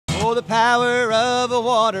Oh, the power of a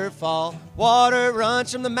waterfall. Water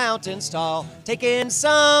runs from the mountains tall. Taking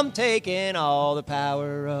some, taking all. The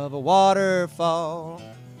power of a waterfall.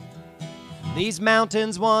 These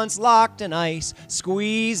mountains once locked in ice,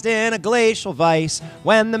 squeezed in a glacial vice.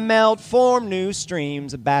 When the melt formed new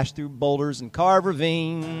streams that bashed through boulders and carved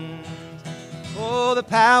ravines. Oh, the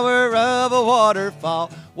power of a waterfall.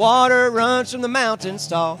 Water runs from the mountains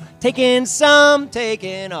tall. Taking some,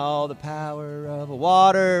 taking all. The power of a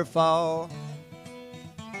waterfall.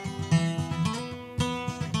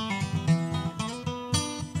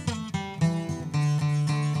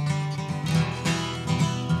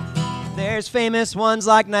 There's famous ones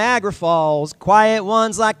like Niagara Falls, quiet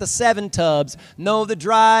ones like the Seven Tubs. No, the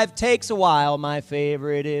drive takes a while. My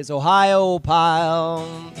favorite is Ohio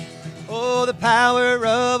Pile. Oh, the power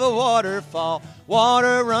of a waterfall.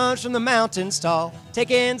 Water runs from the mountains tall.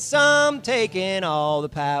 Taking some, taking all. The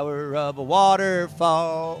power of a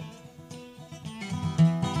waterfall.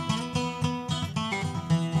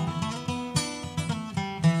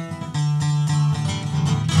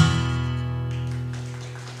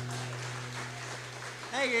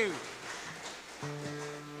 Thank you.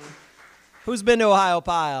 Who's been to Ohio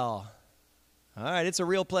Pile? All right, it's a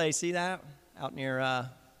real place. See that? Out near,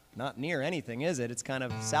 not near anything, is it? It's kind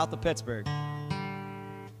of south of Pittsburgh.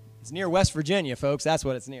 It's near West Virginia, folks. That's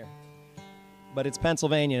what it's near. But it's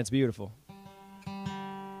Pennsylvania, and it's beautiful.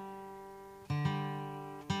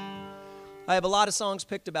 I have a lot of songs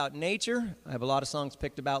picked about nature. I have a lot of songs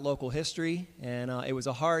picked about local history. And it was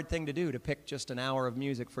a hard thing to do, to pick just an hour of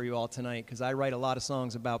music for you all tonight, because I write a lot of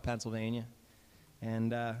songs about Pennsylvania.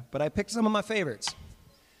 And, but I picked some of my favorites.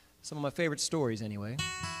 Some of my favorite stories, anyway.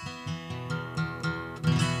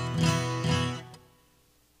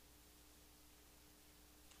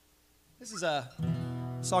 This is a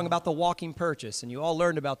song about the walking purchase, and you all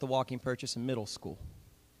learned about the walking purchase in middle school.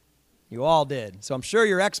 You all did. So I'm sure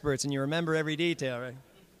you're experts and you remember every detail, right?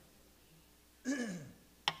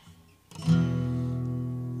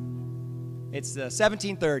 It's the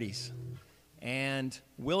 1730s, and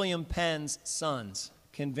William Penn's sons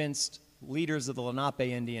convinced leaders of the Lenape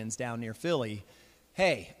Indians down near Philly,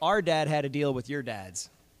 hey, our dad had a deal with your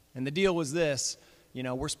dads. And the deal was this. You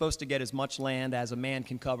know, we're supposed to get as much land as a man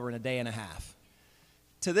can cover in a day and a half.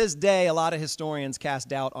 To this day, a lot of historians cast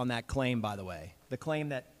doubt on that claim, by the way. The claim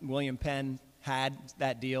that William Penn had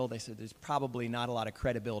that deal, they said there's probably not a lot of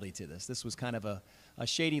credibility to this. This was kind of a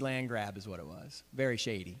shady land grab is what it was. Very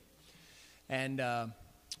shady. And the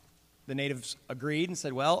natives agreed and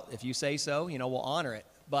said, well, if you say so, you know, we'll honor it.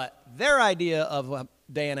 But their idea of a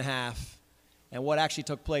day and a half and what actually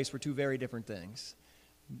took place were two very different things.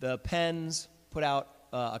 The Penns put out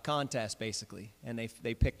a contest, basically, and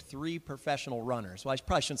they picked 3 professional runners. Well, I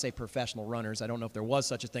probably shouldn't say professional runners. I don't know if there was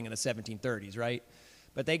such a thing in the 1730s, right?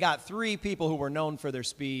 But they got 3 people who were known for their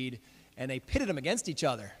speed, and they pitted them against each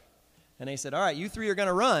other. And they said, all right, you 3 are going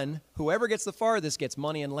to run. Whoever gets the farthest gets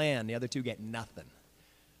money and land. The other 2 get nothing.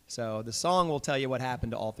 So the song will tell you what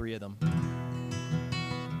happened to all 3 of them.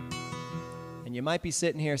 And you might be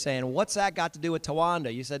sitting here saying, what's that got to do with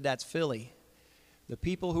Towanda? You said that's Philly. The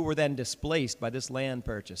people who were then displaced by this land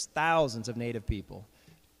purchase, thousands of native people,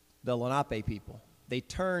 the Lenape people, they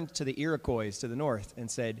turned to the Iroquois to the north and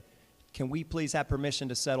said, can we please have permission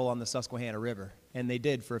to settle on the Susquehanna River? And they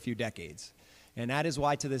did for a few decades. And that is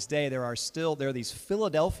why to this day there are these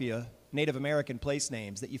Philadelphia Native American place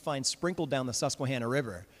names that you find sprinkled down the Susquehanna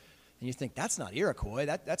River. And you think, that's not Iroquois,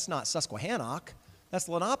 that's not Susquehannock, that's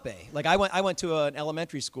Lenape. Like I went to an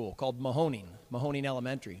elementary school called Mahoning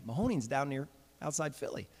Elementary. Mahoning's down near outside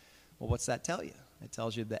Philly. Well, what's that tell you? It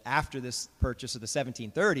tells you that after this purchase of the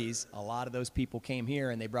 1730s, a lot of those people came here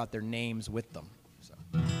and they brought their names with them. So.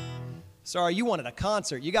 Sorry, you wanted a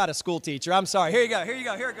concert. You got a school teacher. I'm sorry. Here you go. Here you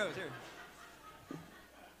go. Here it goes. Here.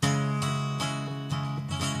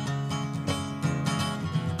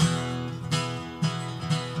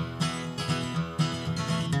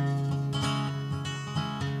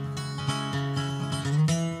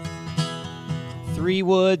 Three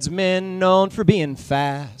woodsmen known for being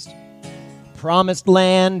fast, promised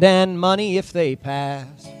land and money if they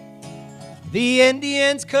passed. The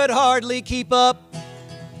Indians could hardly keep up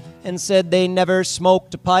and said they never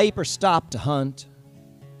smoked a pipe or stopped to hunt.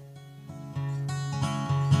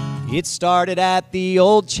 It started at the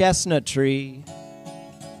old chestnut tree,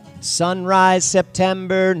 sunrise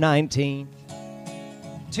September 19th.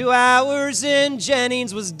 2 hours in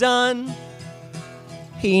Jennings was done.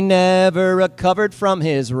 He never recovered from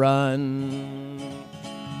his run.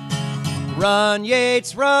 Run,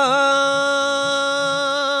 Yates, run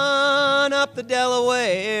up the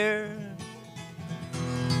Delaware.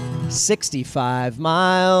 65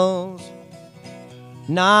 miles,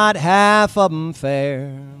 not half of 'em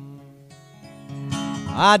fair.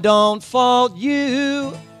 I don't fault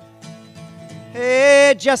you,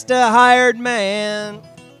 hey, just a hired man.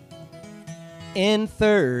 In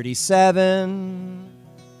 37,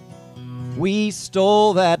 we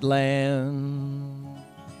stole that land.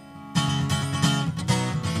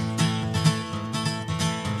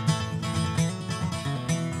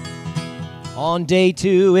 On day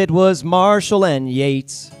 2, it was Marshall and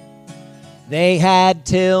Yates. They had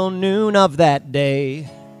till noon of that day.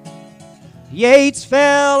 Yates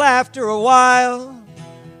fell after a while.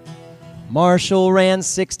 Marshall ran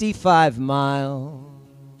 65 miles.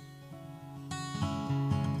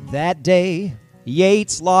 That day,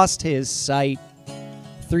 Yates lost his sight.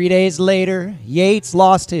 3 days later, Yates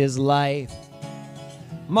lost his life.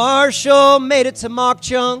 Marshall made it to Mock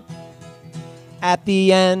Chunk. At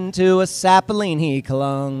the end, to a sapling he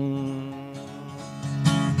clung.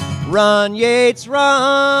 Run, Yates, run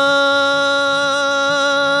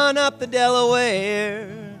up the Delaware.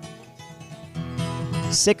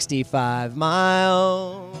 65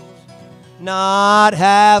 miles, not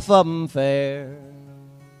half of 'em fair.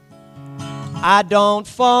 I don't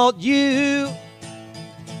fault you,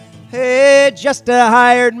 hey, just a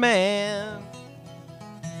hired man.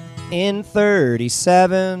 In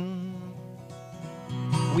 37,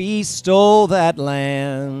 we stole that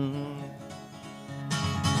land.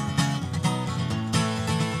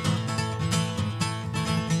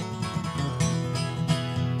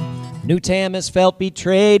 New Tamis felt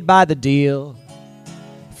betrayed by the deal.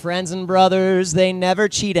 Friends and brothers, they never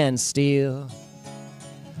cheat and steal.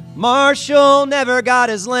 Marshall never got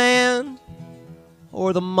his land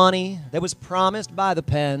or the money that was promised by the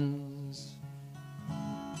Penns.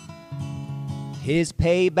 His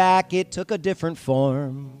payback, it took a different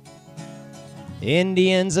form.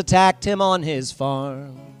 Indians attacked him on his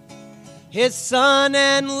farm. His son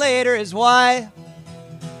and later his wife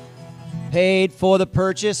paid for the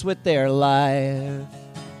purchase with their life.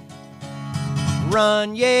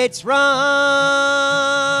 Run, Yates, run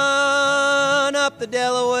up the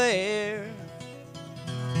Delaware.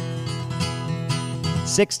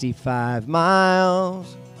 65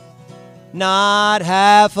 miles, not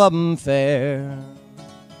half of 'em fair.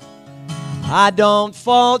 I don't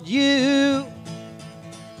fault you,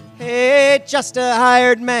 hey, just a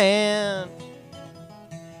hired man.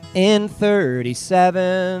 In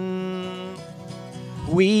 37,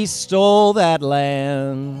 we stole that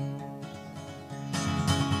land.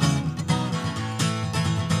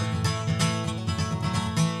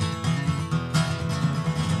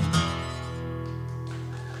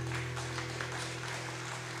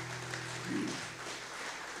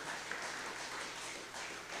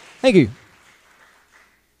 Thank you.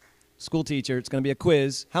 School teacher, it's going to be a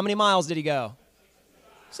quiz. How many miles did he go?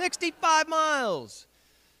 65 miles.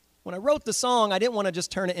 When I wrote the song, I didn't want to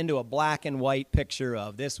just turn it into a black and white picture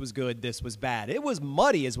of this was good, this was bad. It was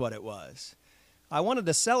muddy is what it was. I wanted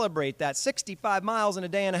to celebrate that 65 miles in a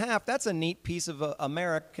day and a half. That's a neat piece of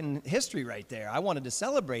American history right there. I wanted to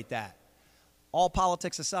celebrate that. All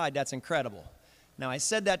politics aside, that's incredible. Now, I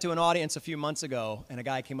said that to an audience a few months ago, and a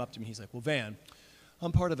guy came up to me. He's like, well, Van,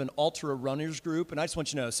 I'm part of an ultra runners group, and I just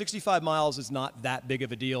want you to know 65 miles is not that big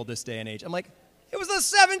of a deal this day and age. I'm like, it was the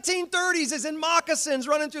 1730s. He's in moccasins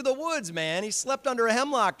running through the woods, man. He slept under a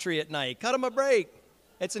hemlock tree at night. Cut him a break.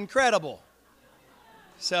 It's incredible.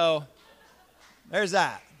 So there's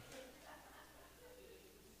that.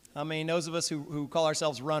 I mean, those of us who call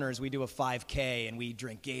ourselves runners, we do a 5K, and we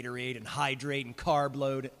drink Gatorade and hydrate and carb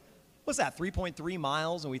load. What's that, 3.3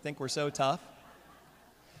 miles, and we think we're so tough?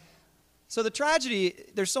 So the tragedy,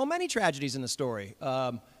 there's so many tragedies in the story.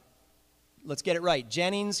 Let's get it right.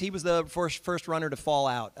 Jennings, he was the first runner to fall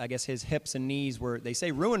out. I guess his hips and knees were, they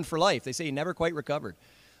say, ruined for life. They say he never quite recovered.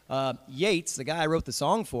 Yates, the guy I wrote the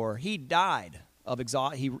song for, he died of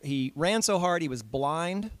exhaustion. He ran so hard he was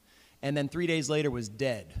blind, and then 3 days later was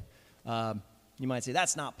dead. You might say,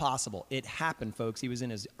 that's not possible. It happened, folks. He was in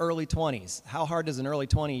his early 20s. How hard does an early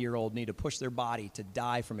 20-year-old need to push their body to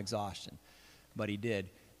die from exhaustion? But he did.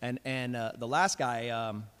 And the last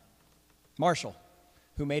guy, Marshall,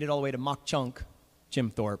 who made it all the way to Mock Chunk,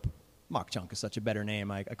 Jim Thorpe. Mock Chunk is such a better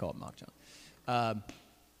name. I call it Mock Chunk.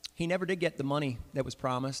 He never did get the money that was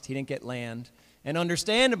promised. He didn't get land. And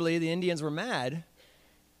understandably, the Indians were mad,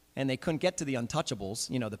 and they couldn't get to the untouchables,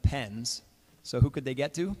 you know, the Penns. So who could they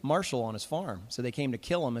get to? Marshall on his farm. So they came to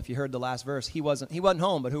kill him. If you heard the last verse, he wasn't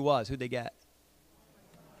home, but who was? Who'd they get?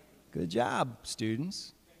 Good job,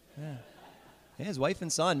 students. Yeah. Yeah, his wife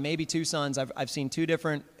and son, maybe two sons. I've seen two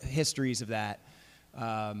different histories of that.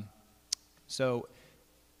 So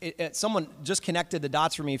someone just connected the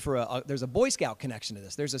dots for me for there's a Boy Scout connection to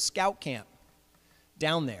this. There's a scout camp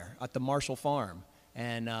down there at the Marshall Farm.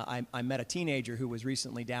 And I met a teenager who was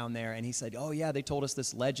recently down there, and he said, oh, yeah, they told us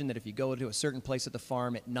this legend that if you go to a certain place at the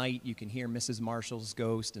farm at night, you can hear Mrs. Marshall's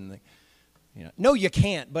ghost. And no, you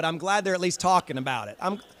can't, but I'm glad they're at least talking about it.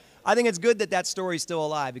 I think it's good that that story's still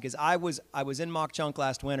alive, because I was in Mauch Chunk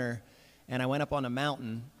last winter, and I went up on a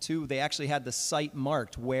mountain they actually had the site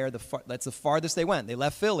marked where that's the farthest they went. They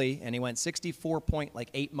left Philly, and they went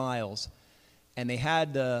 64.8 miles, and they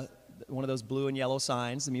had one of those blue and yellow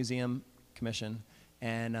signs, the museum commission,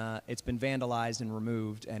 and it's been vandalized and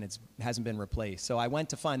removed, and it hasn't been replaced. So I went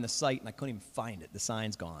to find the site, and I couldn't even find it. The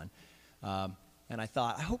sign's gone. And I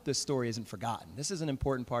thought, I hope this story isn't forgotten. This is an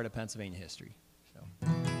important part of Pennsylvania history. So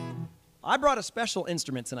I brought a special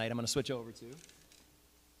instrument tonight I'm going to switch over to. You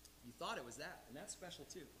thought it was that, and that's special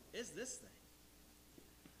too. Is this thing.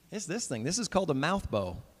 It's this thing. This is called a mouth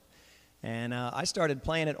bow. And I started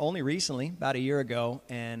playing it only recently, about a year ago,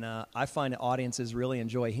 and I find that audiences really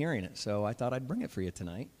enjoy hearing it, so I thought I'd bring it for you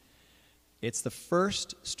tonight. It's the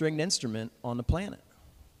first stringed instrument on the planet.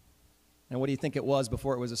 And what do you think it was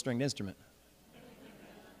before it was a stringed instrument?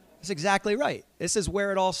 That's exactly right. This is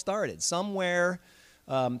where it all started. Somewhere,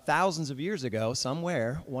 thousands of years ago,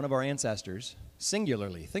 one of our ancestors,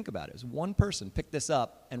 singularly, think about it, it was one person picked this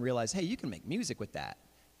up and realized, hey, you can make music with that,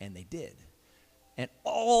 and they did. And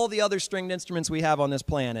all the other stringed instruments we have on this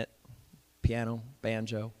planet, piano,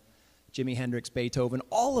 banjo, Jimi Hendrix, Beethoven,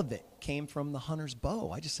 all of it came from the hunter's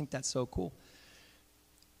bow. I just think that's so cool.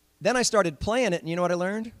 Then I started playing it, and you know what I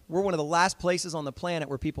learned? We're one of the last places on the planet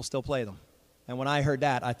where people still play them. And when I heard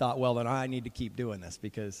that, I thought, well, then I need to keep doing this,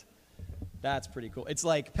 because that's pretty cool. It's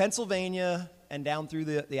like Pennsylvania and down through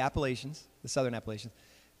the Appalachians, the southern Appalachians,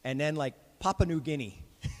 and then like Papua New Guinea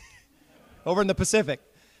over in the Pacific.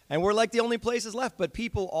 And we're like the only places left, but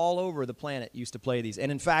people all over the planet used to play these.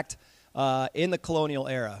 And in fact, in the colonial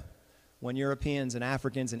era, when Europeans and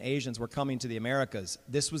Africans and Asians were coming to the Americas,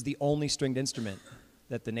 this was the only stringed instrument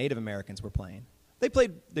that the Native Americans were playing. They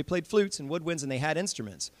played flutes and woodwinds, and they had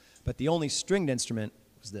instruments, but the only stringed instrument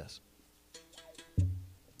was this.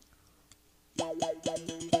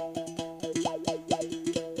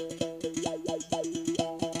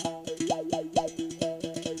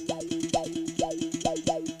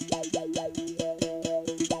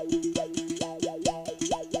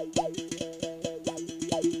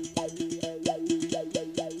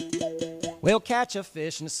 We'll catch a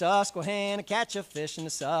fish in the Susquehanna, catch a fish in the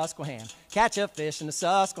Susquehanna, catch a fish in the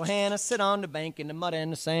Susquehanna, sit on the bank in the mud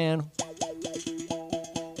and the sand.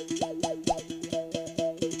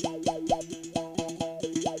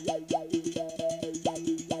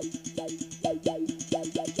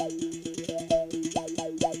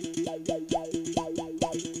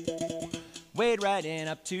 Wade right in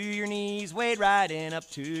up to your knees, wade right in up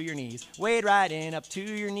to your knees, wade right in up to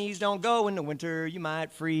your knees, don't go in the winter, you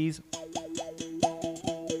might freeze.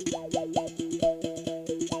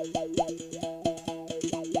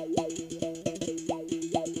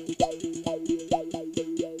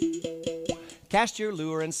 Cast your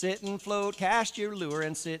lure and sit and float, cast your lure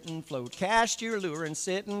and sit and float, cast your lure and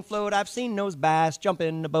sit and float, I've seen those bass jump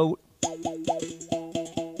in the boat.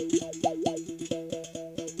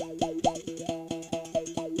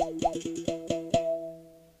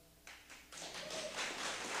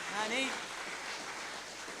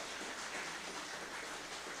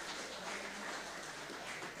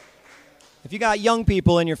 If you got young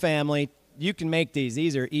people in your family, you can make these.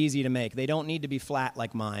 These are easy to make. They don't need to be flat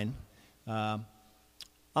like mine. I'm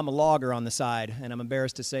a logger on the side, and I'm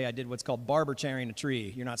embarrassed to say I did what's called barber chairing a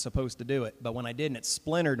tree. You're not supposed to do it, but when I did and it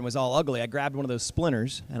splintered and was all ugly, I grabbed one of those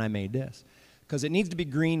splinters and I made this. Because it needs to be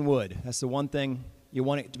green wood. That's the one thing, you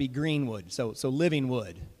want it to be green wood, so living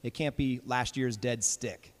wood. It can't be last year's dead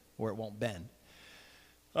stick or it won't bend.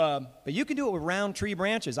 But you can do it with round tree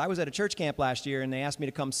branches. I was at a church camp last year and they asked me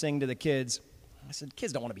to come sing to the kids. I said,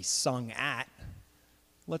 kids don't want to be sung at.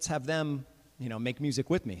 Let's have them, make music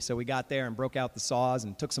with me. So we got there and broke out the saws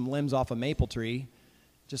and took some limbs off a maple tree.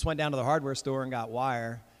 Just went down to the hardware store and got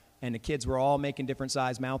wire. And the kids were all making different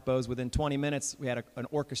size mouth bows. Within 20 minutes, we had an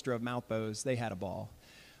orchestra of mouth bows. They had a ball.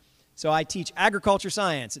 So I teach agriculture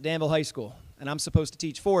science at Danville High School. And I'm supposed to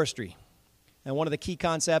teach forestry. And one of the key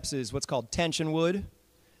concepts is what's called tension wood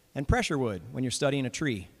and pressure wood when you're studying a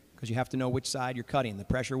tree. Because you have to know which side you're cutting. The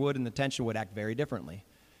pressure wood and the tension wood act very differently.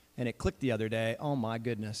 And it clicked the other day, oh my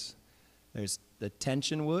goodness. There's the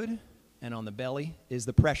tension wood, and on the belly is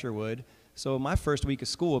the pressure wood. So my first week of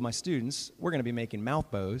school with my students, we're going to be making mouth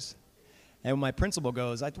bows. And when my principal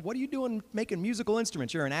goes, what are you doing making musical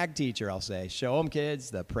instruments? You're an ag teacher, I'll say. Show them, kids.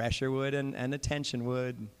 The pressure would and the tension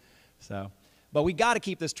would. So, but we got to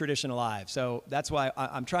keep this tradition alive. So that's why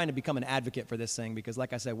I'm trying to become an advocate for this thing, because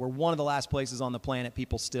like I said, we're one of the last places on the planet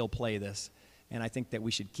people still play this. And I think that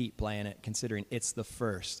we should keep playing it, considering it's the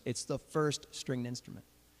first. It's the first stringed instrument.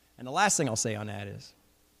 And the last thing I'll say on that is,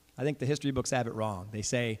 I think the history books have it wrong. They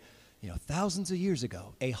say, thousands of years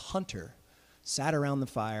ago, a hunter sat around the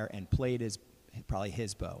fire and played probably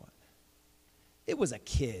his bow. It was a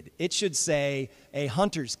kid. It should say a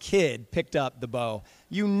hunter's kid picked up the bow.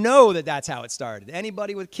 You know that that's how it started.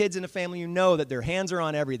 Anybody with kids in a family, you know that their hands are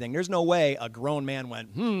on everything. There's no way a grown man went,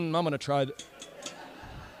 I'm going to try that.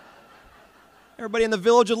 Everybody in the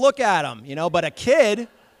village would look at him, but a kid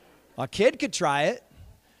could try it.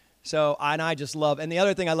 So, and I just love, and the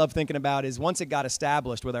other thing I love thinking about is once it got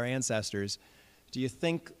established with our ancestors, do you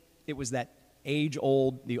think it was that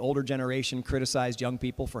age-old, the older generation criticized young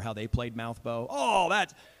people for how they played mouth bow? Oh,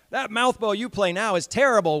 that mouth bow you play now is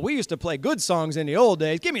terrible. We used to play good songs in the old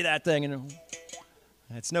days. Give me that thing. And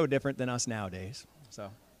it's no different than us nowadays.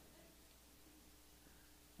 So,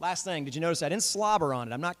 last thing, did you notice I didn't slobber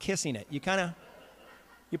on it? I'm not kissing it. You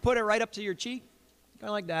put it right up to your cheek, kind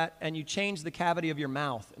of like that, and you change the cavity of your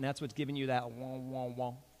mouth, and that's what's giving you that wah, wah,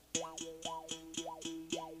 wah.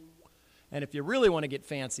 And if you really want to get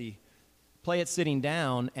fancy, play it sitting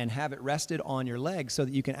down and have it rested on your leg so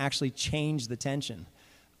that you can actually change the tension.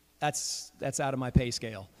 That's out of my pay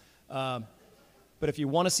scale. But if you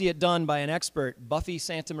want to see it done by an expert, Buffy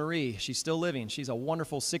Santamarie, she's still living. She's a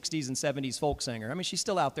wonderful 60s and 70s folk singer. I mean, she's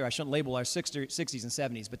still out there. I shouldn't label her 60s and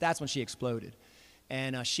 70s, but that's when she exploded.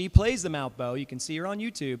 And she plays the mouth bow. You can see her on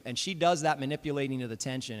YouTube, and she does that manipulating of the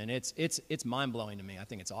tension, and it's mind-blowing to me. I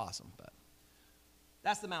think it's awesome. But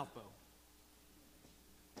that's the mouth bow.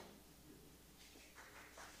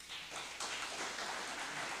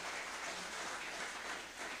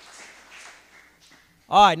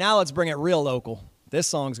 All right, now let's bring it real local. This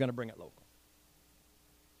song's going to bring it local.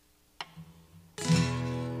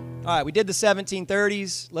 All right, we did the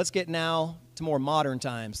 1730s. Let's get now to more modern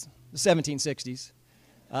times, the 1760s.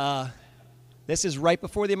 This is right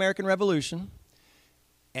before the American Revolution,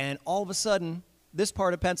 and all of a sudden, this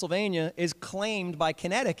part of Pennsylvania is claimed by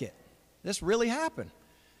Connecticut. This really happened.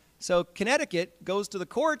 So Connecticut goes to the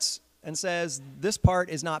courts and says, this part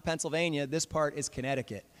is not Pennsylvania, this part is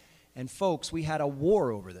Connecticut. And folks, we had a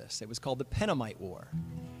war over this. It was called the Pennamite War.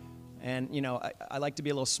 And, I like to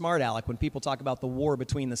be a little smart aleck when people talk about the war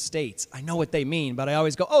between the states. I know what they mean, but I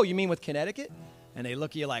always go, oh, you mean with Connecticut? And they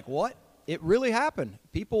look at you like, what? It really happened.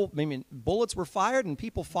 Bullets were fired and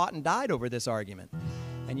people fought and died over this argument.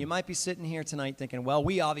 And you might be sitting here tonight thinking, well,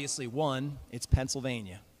 we obviously won. It's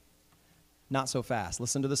Pennsylvania. Not so fast.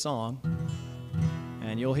 Listen to the song,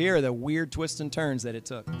 and you'll hear the weird twists and turns that it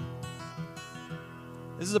took.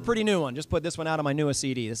 This is a pretty new one. Just put this one out on my newest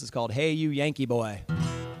CD. This is called Hey You Yankee Boy.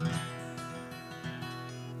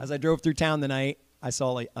 As I drove through town tonight, I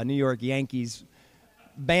saw a New York Yankees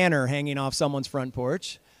banner hanging off someone's front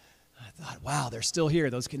porch. I thought, wow, they're still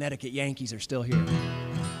here. Those Connecticut Yankees are still here.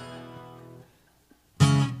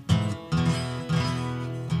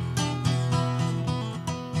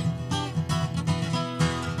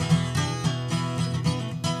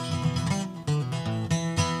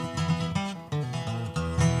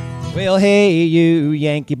 Well, hey, you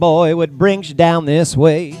Yankee boy, what brings you down this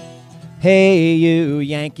way? Hey, you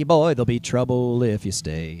Yankee boy, there'll be trouble if you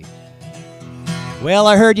stay. Well,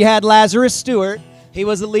 I heard you had Lazarus Stewart. He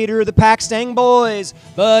was the leader of the Pack-Stang Boys.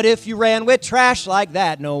 But if you ran with trash like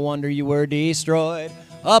that, no wonder you were destroyed.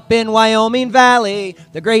 Up in Wyoming Valley,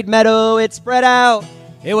 the great meadow it spread out.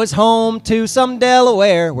 It was home to some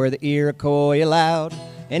Delaware where the Iroquois allowed.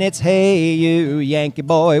 And it's, hey, you Yankee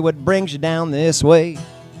boy, what brings you down this way?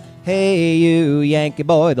 Hey, you Yankee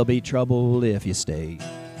boy, there'll be trouble if you stay.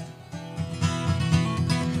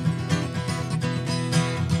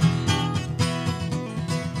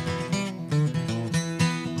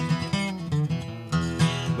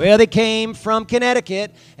 Well, they came from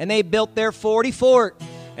Connecticut, and they built their 40 fort,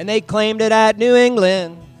 and they claimed it at New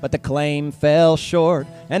England, but the claim fell short.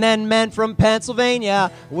 And then men from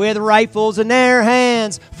Pennsylvania with rifles in their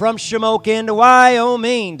hands from Shamokin to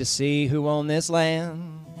Wyoming to see who owned this land.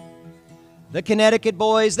 The Connecticut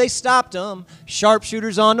boys, they stopped them,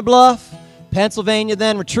 sharpshooters on the bluff. Pennsylvania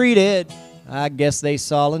then retreated. I guess they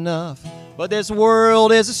saw enough. But this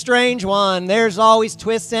world is a strange one. There's always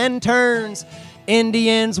twists and turns.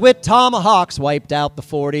 Indians with tomahawks wiped out the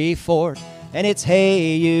 40 fort. And it's,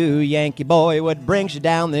 hey, you Yankee boy, what brings you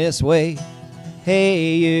down this way?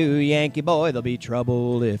 Hey, you Yankee boy, there'll be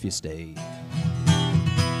trouble if you stay.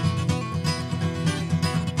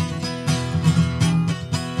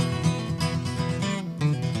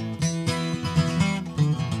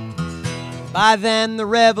 By then the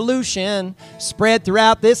revolution spread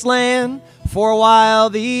throughout this land. For a while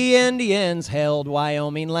the Indians held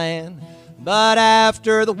Wyoming land. But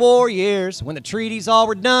after the war years, when the treaties all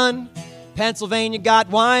were done, Pennsylvania got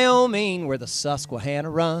Wyoming where the Susquehanna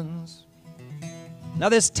runs. Now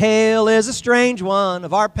this tale is a strange one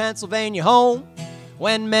of our Pennsylvania home,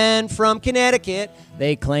 when men from Connecticut,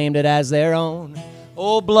 they claimed it as their own.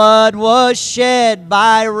 Oh, blood was shed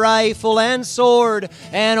by rifle and sword,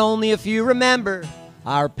 and only a few remember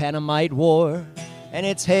our Pennamite War. And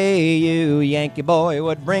it's, hey, you Yankee boy,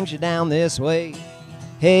 what brings you down this way?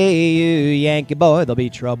 Hey, you Yankee boy, there'll be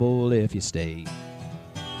trouble if you stay.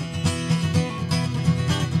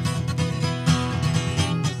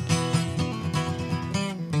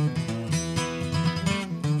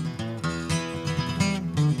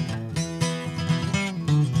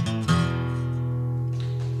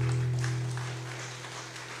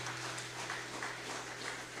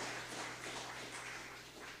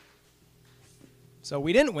 So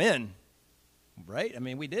we didn't win, right? I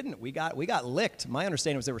mean, we didn't. We got licked. My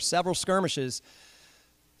understanding was there were several skirmishes.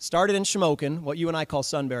 Started in Shamokin, what you and I call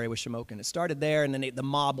Sunbury was Shamokin. It started there, and then the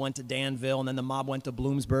mob went to Danville, and then the mob went to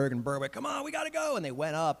Bloomsburg and Berwick. Come on, we got to go. And they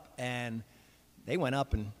went up and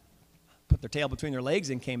put their tail between their legs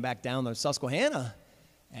and came back down the Susquehanna.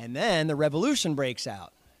 And then the revolution breaks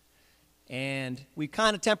out. And we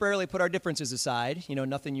kind of temporarily put our differences aside. You know,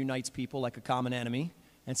 nothing unites people like a common enemy.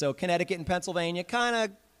 And so Connecticut and Pennsylvania kind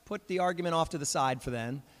of put the argument off to the side for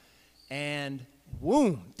then. And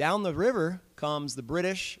boom, down the river comes the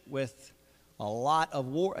British with a lot of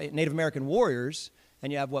Native American warriors,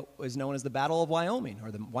 and you have what is known as the Battle of Wyoming,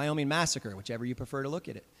 or the Wyoming Massacre, whichever you prefer to look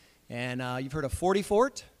at it. And you've heard of Forty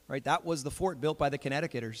Fort, right? That was the fort built by the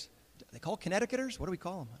Connecticuters. Are they called Connecticuters? What do we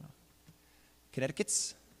call them? I don't know.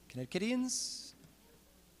 Connecticutians?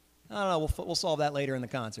 I don't know. We'll solve that later in the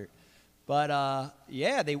concert. But,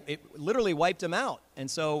 yeah, it literally wiped them out. And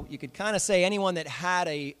so you could kind of say anyone that had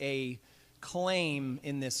a claim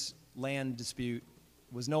in this land dispute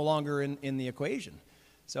was no longer in the equation.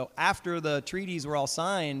 So after the treaties were all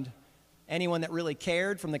signed, anyone that really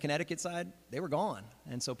cared from the Connecticut side, they were gone.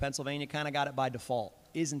 And so Pennsylvania kind of got it by default.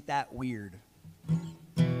 Isn't that weird?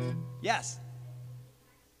 Yes.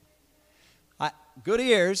 Good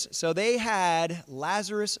ears. So they had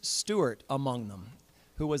Lazarus Stewart among them,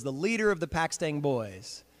 who was the leader of the Paxtang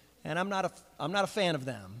Boys. And I'm not a fan of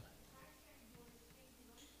them.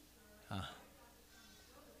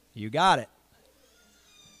 You got it.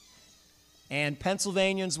 And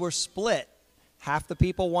Pennsylvanians were split. Half the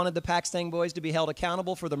people wanted the Paxtang Boys to be held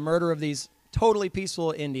accountable for the murder of these totally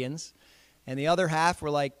peaceful Indians. And the other half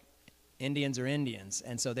were like, Indians are Indians.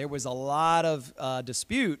 And so there was a lot of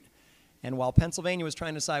dispute. And while Pennsylvania was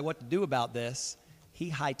trying to decide what to do about this,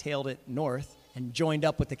 he hightailed it north and joined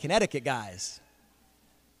up with the Connecticut guys.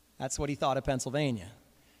 That's what he thought of Pennsylvania.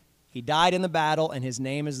 He died in the battle, and his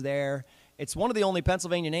name is there. It's one of the only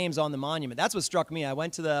Pennsylvania names on the monument. That's what struck me. I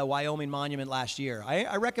went to the Wyoming Monument last year.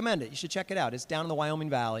 I recommend it. You should check it out. It's down in the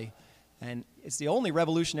Wyoming Valley, and it's the only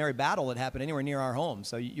revolutionary battle that happened anywhere near our home,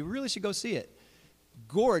 so you really should go see it.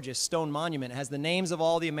 Gorgeous stone monument. It has the names of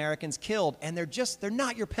all the Americans killed, and they're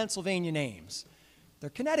not your Pennsylvania names. They're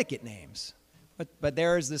Connecticut names. But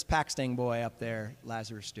there's this Paxtang boy up there,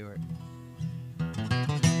 Lazarus Stewart.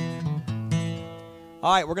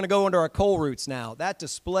 All right, we're going to go into our coal routes now. That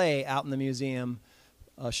display out in the museum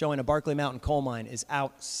showing a Barclay Mountain coal mine is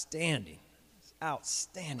outstanding. It's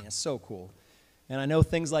outstanding. It's so cool. And I know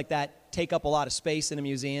things like that take up a lot of space in a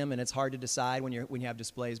museum, and it's hard to decide when you have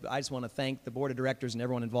displays. But I just want to thank the board of directors and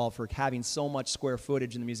everyone involved for having so much square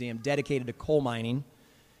footage in the museum dedicated to coal mining.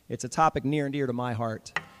 It's a topic near and dear to my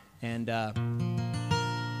heart. And I'm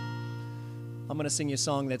going to sing you a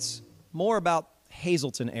song that's more about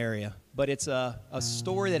Hazleton area, but it's a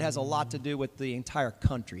story that has a lot to do with the entire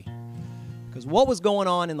country. Because what was going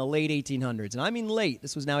on in the late 1800s, and I mean late,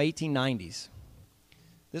 this was now 1890s.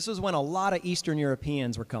 This was when a lot of Eastern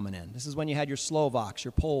Europeans were coming in. This is when you had your Slovaks,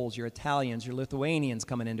 your Poles, your Italians, your Lithuanians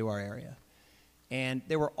coming into our area. And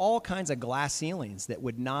there were all kinds of glass ceilings that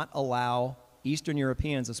would not allow Eastern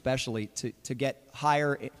Europeans especially to get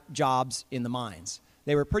higher jobs in the mines.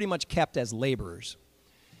 They were pretty much kept as laborers.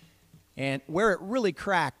 And where it really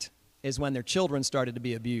cracked is when their children started to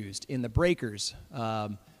be abused. In the breakers,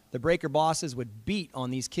 the breaker bosses would beat on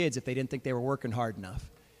these kids if they didn't think they were working hard enough.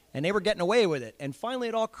 And they were getting away with it. And finally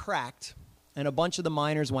it all cracked, and a bunch of the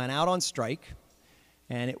miners went out on strike.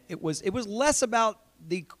 And it was less about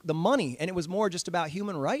the money, and it was more just about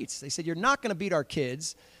human rights. They said, you're not going to beat our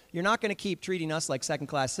kids. You're not going to keep treating us like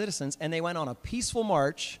second-class citizens. And they went on a peaceful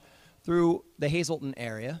march through the Hazleton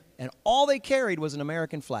area, and all they carried was an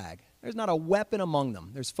American flag. There's not a weapon among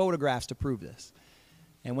them. There's photographs to prove this.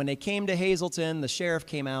 And when they came to Hazleton, the sheriff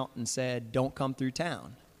came out and said, don't come through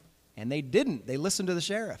town. And they didn't. They listened to the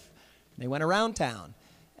sheriff. They went around town.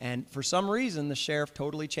 And for some reason, the sheriff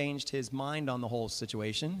totally changed his mind on the whole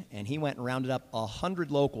situation, and he went and rounded up 100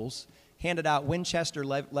 locals, handed out Winchester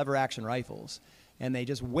lever-action rifles, and they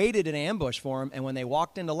just waited in ambush for him. And when they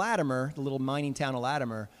walked into Latimer, the little mining town of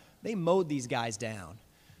Latimer, they mowed these guys down.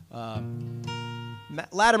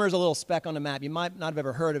 Latimer's a little speck on the map. You might not have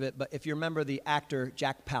ever heard of it, but if you remember the actor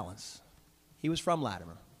Jack Palance, he was from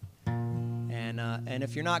Latimer. And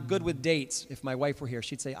if you're not good with dates, if my wife were here,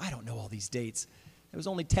 she'd say, I don't know all these dates. It was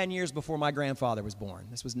only 10 years before my grandfather was born.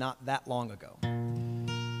 This was not that long ago.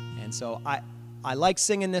 And so I like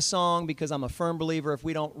singing this song because I'm a firm believer if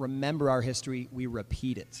we don't remember our history, we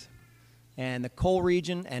repeat it. And the coal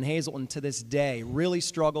region and Hazleton to this day really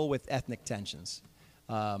struggle with ethnic tensions.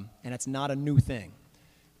 And it's not a new thing.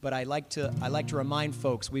 But I like to remind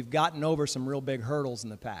folks we've gotten over some real big hurdles in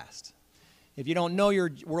the past. If you don't know your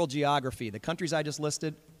world geography, the countries I just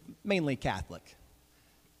listed, mainly Catholic.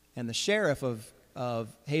 And the sheriff of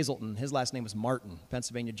Hazleton, his last name was Martin,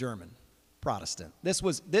 Pennsylvania German, Protestant. This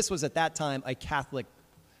was at that time a Catholic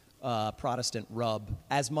Protestant rub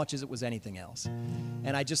as much as it was anything else.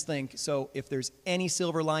 And I just think, so if there's any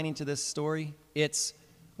silver lining to this story, it's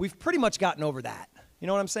we've pretty much gotten over that. You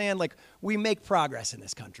know what I'm saying? Like, we make progress in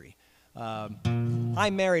this country. I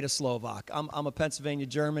married a Slovak. I'm a Pennsylvania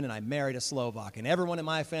German, and I married a Slovak, and everyone in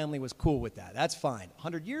my family was cool with that. That's fine.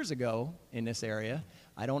 100 years ago in this area,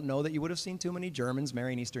 I don't know that you would have seen too many Germans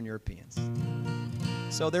marrying Eastern Europeans.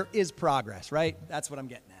 So there is progress, right? That's what I'm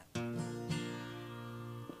getting at.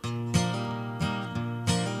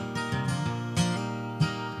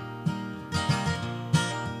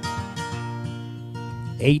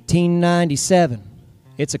 "1897,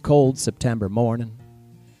 it's a cold September morning,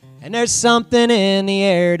 and there's something in the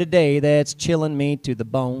air today that's chilling me to the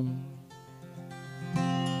bone.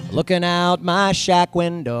 Looking out my shack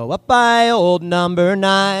window up by old number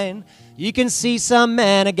 9, you can see some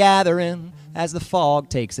men a-gathering as the fog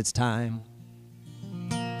takes its time.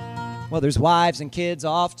 Well, there's wives and kids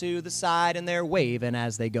off to the side, and they're waving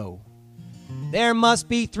as they go. There must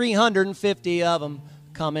be 350 of them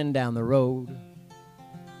coming down the road.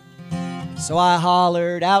 So I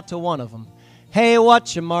hollered out to one of them, 'Hey,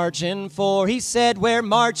 what you marching for?' He said, 'We're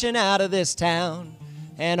marching out of this town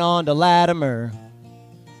and on to Latimer.'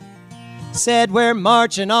 Said, 'We're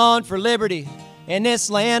marching on for liberty in this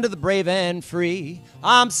land of the brave and free.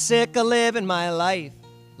 I'm sick of living my life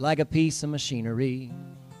like a piece of machinery.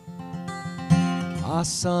 Ah,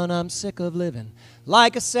 son, I'm sick of living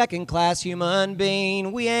like a second-class human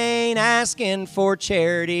being. We ain't asking for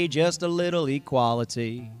charity, just a little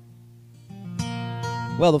equality.'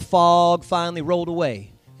 Well, the fog finally rolled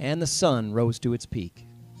away, and the sun rose to its peak.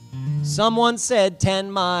 Someone said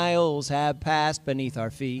 10 miles have passed beneath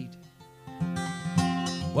our feet.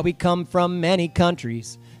 Well, we come from many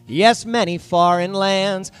countries, yes, many foreign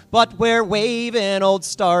lands, but we're waving old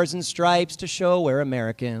stars and stripes to show we're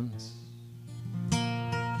Americans.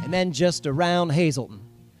 And then just around Hazleton,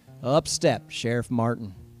 up stepped Sheriff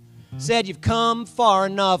Martin. Said, 'You've come far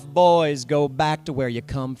enough, boys, go back to where you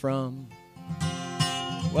come from.'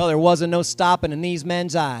 Well, there wasn't no stopping in these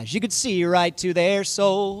men's eyes. You could see right to their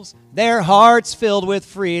souls, their hearts filled with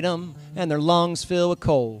freedom and their lungs filled with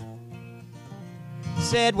coal.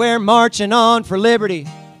 Said, 'We're marching on for liberty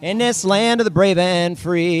in this land of the brave and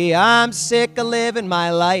free. I'm sick of living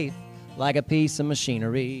my life like a piece of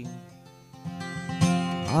machinery.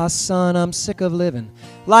 Ah, son, I'm sick of living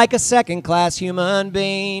like a second-class human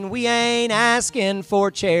being. We ain't asking for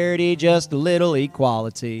charity, just a little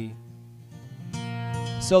equality.'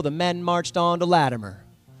 So the men marched on to Latimer,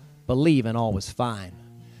 believing all was fine.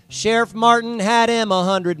 Sheriff Martin had him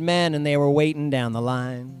 100 men, and they were waiting down the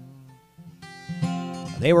line.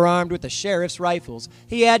 They were armed with the sheriff's rifles.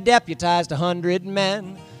 He had deputized 100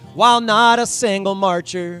 men, while not a single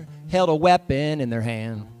marcher held a weapon in their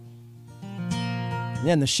hand. And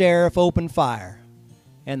then the sheriff opened fire,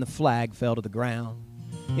 and the flag fell to the ground.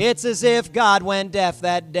 It's as if God went deaf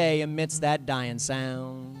that day amidst that dying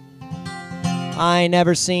sound. I ain't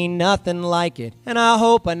never seen nothing like it, and I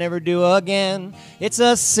hope I never do again. It's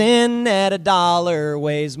a sin that $1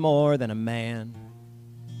 weighs more than a man.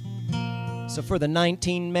 So for the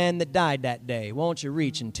 19 men that died that day, won't you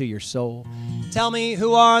reach into your soul? Tell me,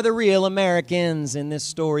 who are the real Americans in this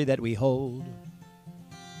story that we hold?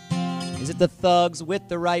 Is it the thugs with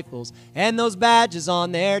the rifles and those badges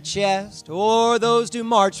on their chest, or those who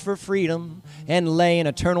march for freedom and lay in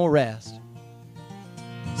eternal rest?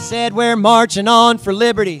 Said, 'We're marching on for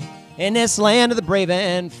liberty in this land of the brave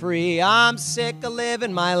and free. I'm sick of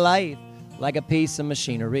living my life like a piece of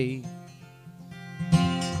machinery.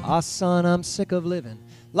 Ah, son, I'm sick of living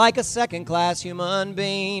like a second-class human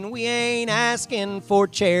being. We ain't asking for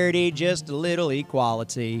charity, just a little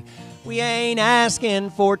equality. We ain't asking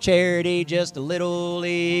for charity, just a little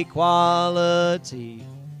equality.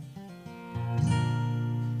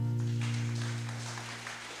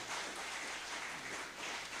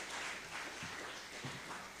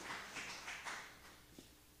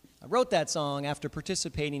 I wrote that song after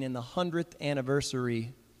participating in the 100th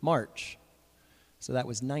anniversary march. So that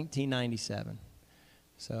was 1997.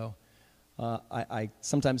 So I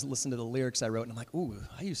sometimes listen to the lyrics I wrote, and I'm like, ooh,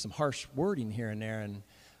 I used some harsh wording here and there. And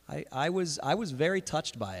I was very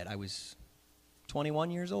touched by it. I was 21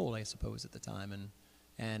 years old, I suppose, at the time,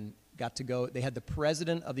 and got to go. They had the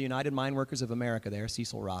president of the United Mine Workers of America there,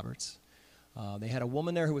 Cecil Roberts. They had a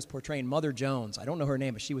woman there who was portraying Mother Jones. I don't know her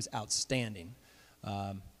name, but she was outstanding.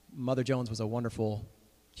 Mother Jones was a wonderful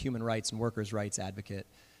human rights and workers' rights advocate.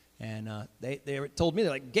 And they told me,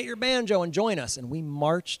 they're like, get your banjo and join us. And we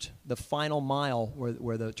marched the final mile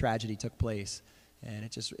where the tragedy took place. And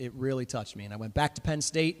it really touched me. And I went back to Penn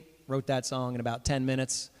State, wrote that song in about 10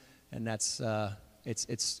 minutes. And that's,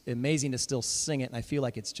 it's amazing to still sing it. And I feel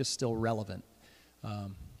like it's just still relevant.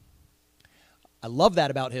 I love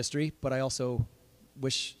that about history, but I also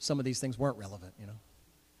wish some of these things weren't relevant, you know.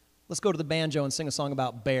 Let's go to the banjo and sing a song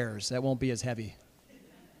about bears. That won't be as heavy.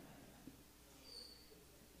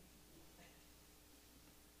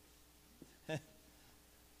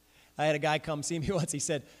 I had a guy come see me once. He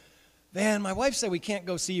said, Van, my wife said we can't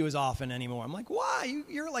go see you as often anymore. I'm like, why?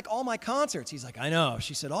 You're at like all my concerts. He's like, I know.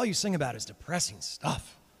 She said, all you sing about is depressing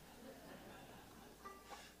stuff.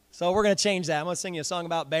 So we're going to change that. I'm going to sing you a song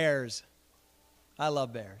about bears. I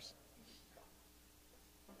love bears.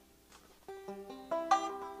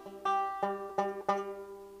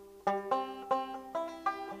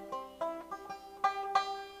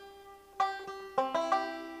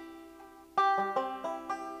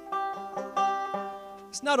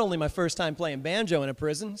 It's not only my first time playing banjo in a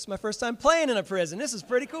prison, it's my first time playing in a prison. This is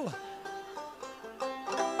pretty cool.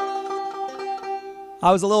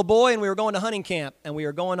 I was a little boy and we were going to hunting camp, and we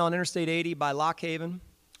were going on Interstate 80 by Lock Haven,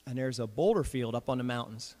 and there's a boulder field up on the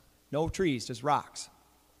mountains. No trees, just rocks.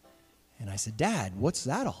 And I said, Dad, what's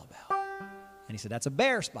that all about? And he said, that's a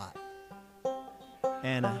bear spot.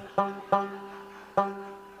 And I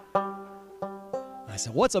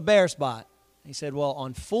said, what's a bear spot? He said, well,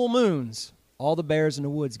 on full moons, all the bears in the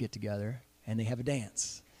woods get together and they have a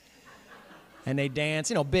dance. And they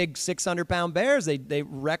dance, you know, big 600-pound bears, they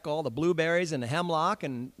wreck all the blueberries and the hemlock,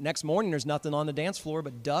 and next morning there's nothing on the dance floor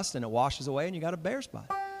but dust, and it washes away and you got a bear spot.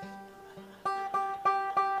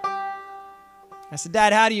 I said,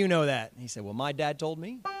 Dad, how do you know that? And he said, well, my dad told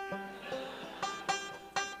me.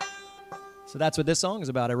 So that's what this song is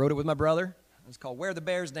about. I wrote it with my brother. It's called Where the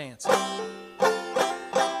Bears Dance.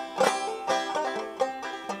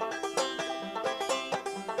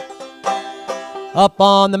 Up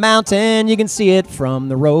on the mountain, you can see it from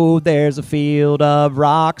the road. There's a field of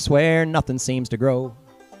rocks where nothing seems to grow.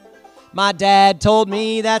 My dad told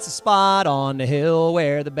me that's a spot on the hill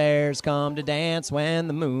where the bears come to dance when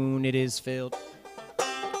the moon it is filled.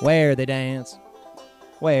 Where they dance,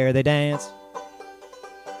 where they dance,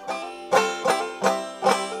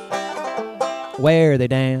 where they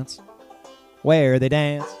dance, where they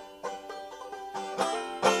dance.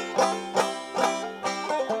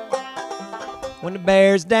 When the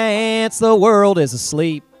bears dance, the world is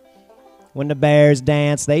asleep. When the bears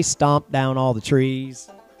dance, they stomp down all the trees.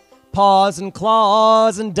 Paws and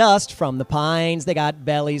claws and dust from the pines. They got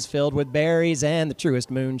bellies filled with berries and the truest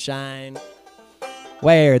moonshine.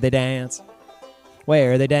 Where they dance,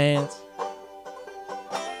 where they dance,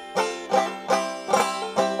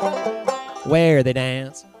 where they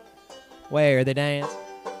dance, where they dance.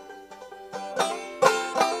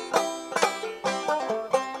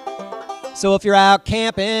 So if you're out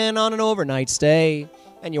camping on an overnight stay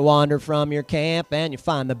and you wander from your camp and you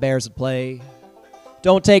find the bears at play,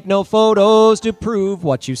 don't take no photos to prove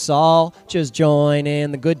what you saw. Just join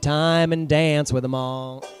in the good time and dance with them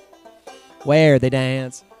all. Where they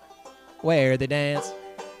dance, where they dance,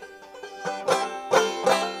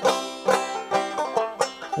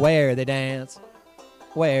 where they dance,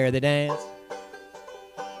 where they dance.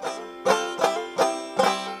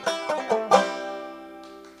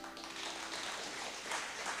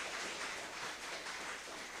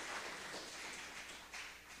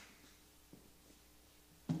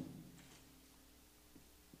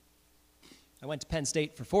 I went to Penn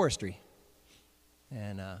State for forestry,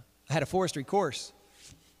 and I had a forestry course.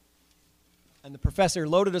 And the professor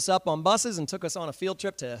loaded us up on buses and took us on a field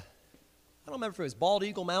trip to, I don't remember if it was Bald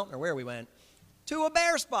Eagle Mountain or where we went, to a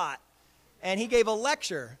bear spot. And he gave a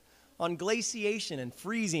lecture on glaciation and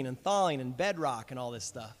freezing and thawing and bedrock and all this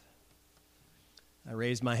stuff. I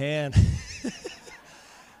raised my hand.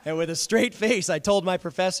 And with a straight face, I told my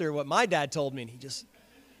professor what my dad told me, and he just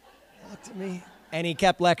looked at me, and he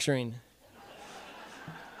kept lecturing.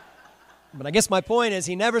 But I guess my point is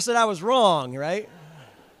he never said I was wrong, right?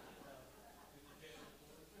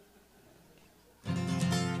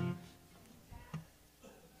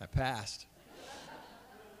 I passed.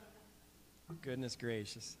 Goodness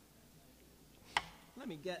gracious. Let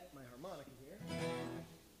me get my harmonica here.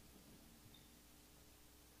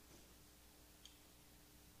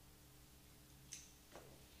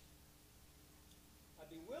 I'd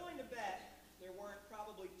be willing to bet there weren't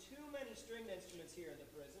probably too many stringed instruments here in the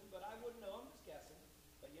prison, but I wouldn't know, I'm just guessing.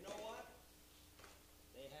 But you know what?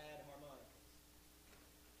 They had harmonicas.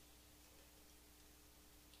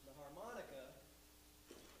 The harmonica,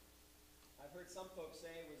 I've heard some folks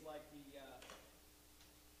say, was like the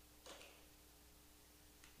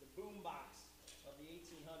boom box of the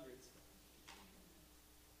 1800s.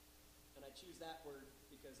 And I choose that word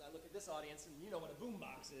because I look at this audience and you know what a boom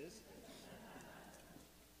box is.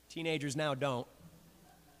 Teenagers now don't.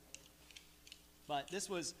 But this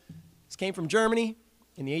came from Germany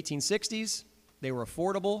in the 1860s. They were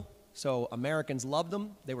affordable, so Americans loved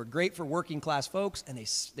them. They were great for working class folks, and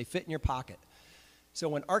they fit in your pocket. So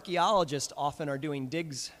when archaeologists often are doing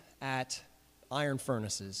digs at iron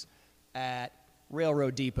furnaces, at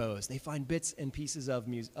railroad depots, they find bits and pieces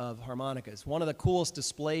of harmonicas. One of the coolest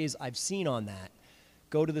displays I've seen on that,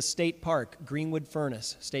 go to the state park, Greenwood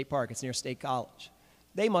Furnace State Park, it's near State College.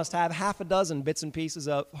 They must have half a dozen bits and pieces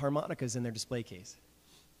of harmonicas in their display case.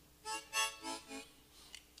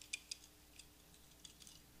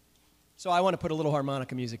 So I want to put a little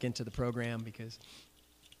harmonica music into the program because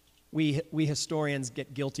we historians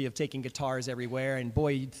get guilty of taking guitars everywhere, and boy,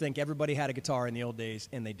 you'd think everybody had a guitar in the old days,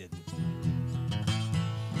 and they didn't.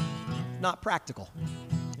 Not practical.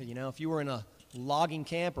 You know, if you were in a logging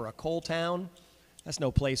camp or a coal town, that's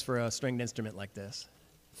no place for a stringed instrument like this.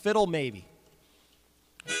 Fiddle, maybe.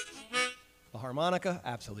 The harmonica,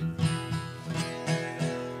 absolutely.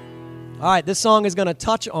 All right, this song is going to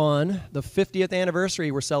touch on the 50th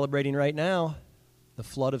anniversary we're celebrating right now, the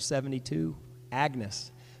flood of 72,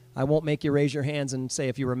 Agnes. I won't make you raise your hands and say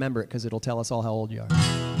if you remember it because it'll tell us all how old you are.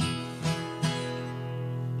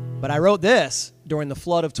 But I wrote this during the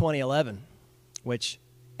flood of 2011, which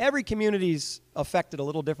every community's affected a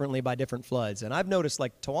little differently by different floods. And I've noticed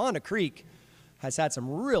like Towanda Creek has had some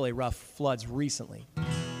really rough floods recently.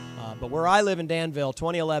 But where I live in Danville,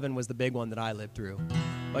 2011 was the big one that I lived through.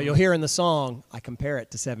 But you'll hear in the song, I compare it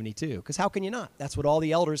to 72. Because how can you not? That's what all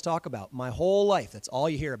the elders talk about. My whole life, that's all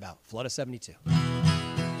you hear about, flood of 72.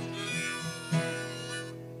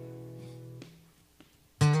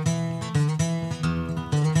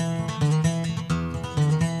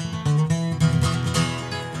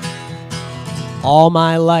 All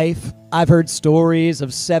my life, I've heard stories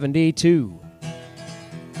of 72.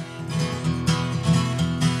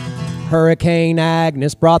 Hurricane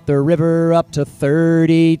Agnes brought the river up to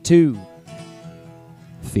 32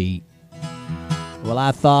 feet. Well,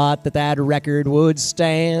 I thought that record would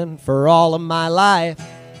stand for all of my life.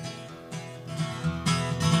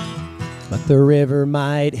 But the river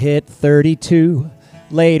might hit 32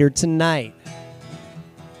 later tonight.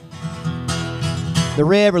 The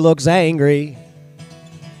river looks angry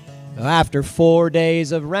after 4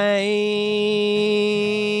 days of rain.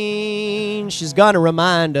 She's gonna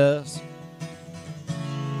remind us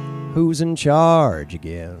who's in charge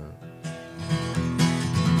again.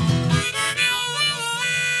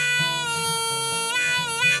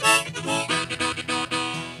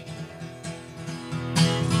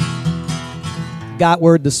 Got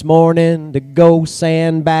word this morning to go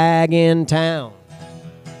sandbag in town.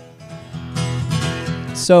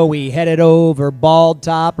 So we headed over Bald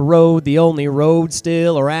Top Road, the only road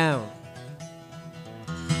still around.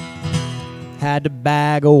 Had to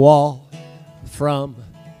bag a wall from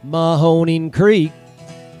Mahoning Creek.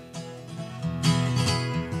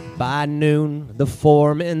 By noon, the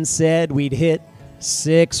foreman said we'd hit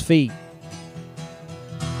 6 feet.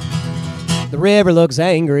 The river looks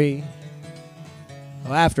angry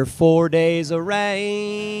after 4 days of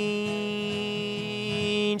rain.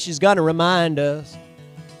 She's gonna remind us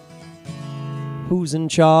who's in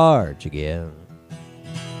charge again.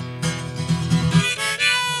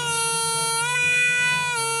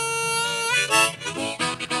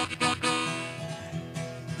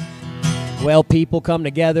 Well, people come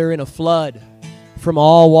together in a flood from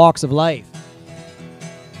all walks of life.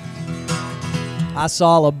 I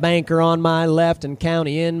saw a banker on my left and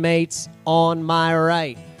county inmates on my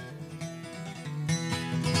right.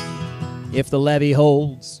 If the levee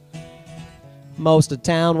holds, most of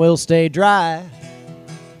town will stay dry.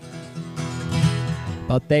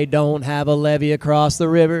 But they don't have a levee across the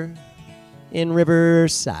river in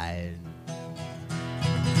Riverside.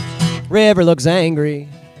 River looks angry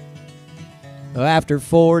after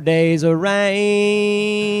 4 days of rain.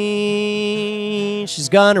 She's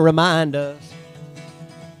gonna remind us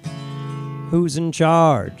who's in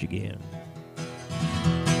charge again.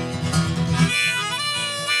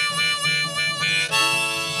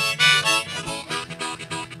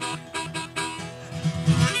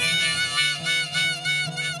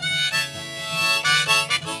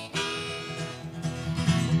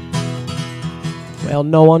 Well,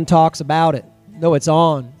 no one talks about it, though it's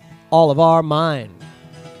on all of our mind.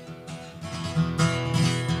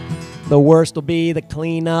 The worst will be the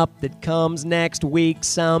cleanup that comes next week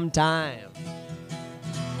sometime.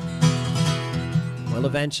 Well,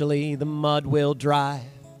 eventually the mud will dry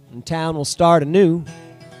and town will start anew.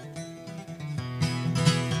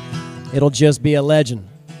 It'll just be a legend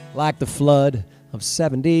like the flood of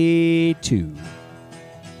 '72.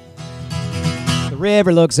 The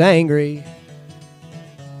river looks angry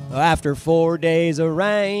after 4 days of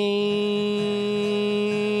rain.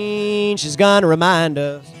 She's gonna remind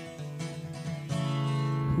us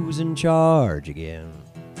who's in charge again.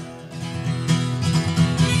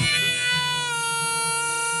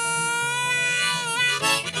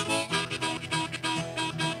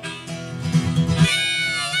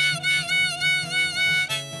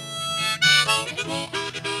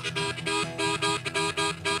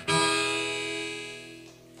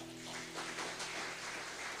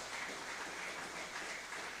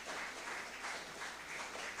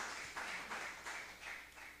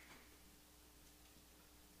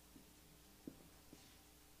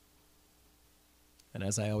 And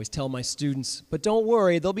as I always tell my students, but don't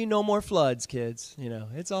worry, there'll be no more floods, kids. You know,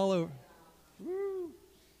 it's all over. Woo.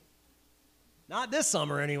 Not this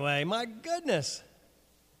summer anyway, my goodness.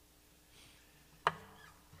 I'll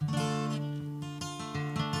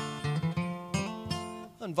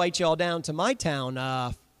invite you all down to my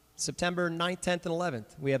town September 9th, 10th, and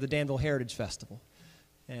 11th. We have the Danville Heritage Festival.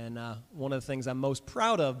 And one of the things I'm most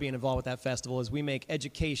proud of being involved with that festival is we make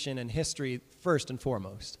education and history first and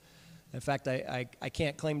foremost. In fact, I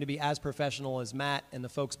can't claim to be as professional as Matt and the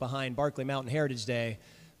folks behind Barkley Mountain Heritage Day,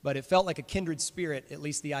 but it felt like a kindred spirit, at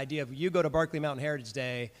least the idea of you go to Barkley Mountain Heritage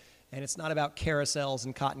Day, and it's not about carousels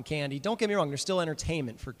and cotton candy. Don't get me wrong, there's still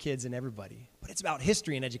entertainment for kids and everybody, but it's about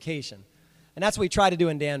history and education. And that's what we try to do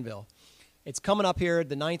in Danville. It's coming up here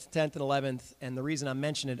the 9th, 10th, and 11th, and the reason I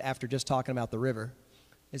mentioned it after just talking about the river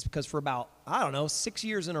is because for about, 6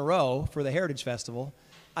 years in a row for the Heritage Festival,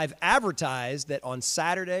 I've advertised that on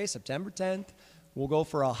Saturday, September 10th, we'll go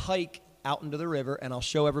for a hike out into the river, and I'll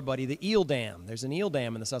show everybody the eel dam. There's an eel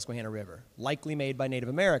dam in the Susquehanna River, likely made by Native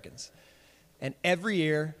Americans. And every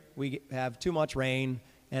year, we have too much rain,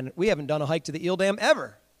 and we haven't done a hike to the eel dam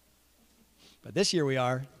ever. But this year we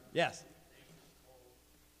are. Yes.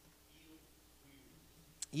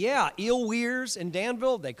 Yeah, eel weirs in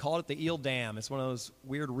Danville, they call it the eel dam. It's one of those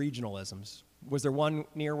weird regionalisms. Was there one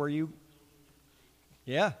near where you...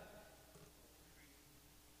 Yeah.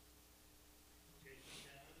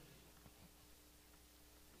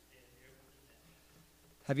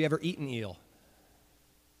 Have you ever eaten eel?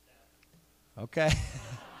 Okay.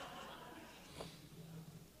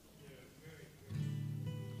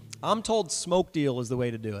 I'm told smoked eel is the way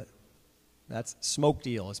to do it. That's smoked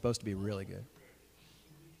eel. It's supposed to be really good.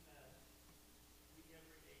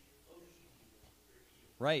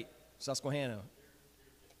 Right, Susquehanna.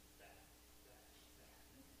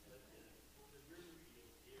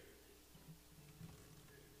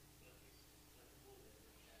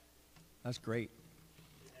 That's great.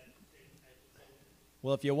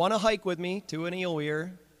 Well, if you want to hike with me to an eel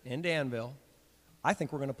weir in Danville, I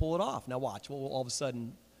think we're going to pull it off. Now watch, we'll all of a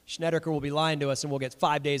sudden, Schnedeker will be lying to us and we'll get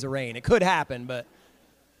 5 days of rain. It could happen, but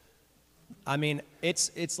I mean,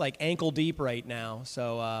 it's like ankle deep right now,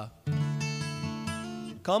 so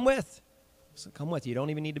come with. So come with. You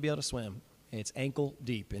don't even need to be able to swim. It's ankle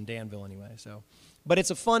deep in Danville anyway. So, but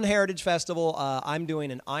it's a fun heritage festival. I'm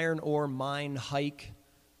doing an iron ore mine hike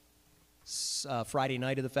Friday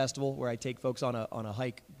night of the festival, where I take folks on a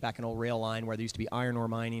hike back an old rail line where there used to be iron ore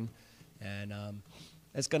mining, and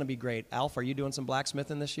it's going to be great. Alf, are you doing some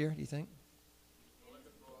blacksmithing this year, do you think?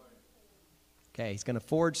 Okay, he's going to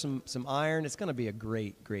forge some iron. It's going to be a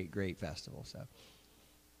great festival.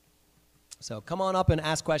 So come on up and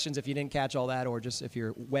ask questions if you didn't catch all that, or just if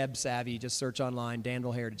you're web savvy, just search online,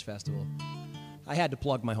 Danville Heritage Festival. I had to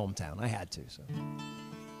plug my hometown. I had to. So.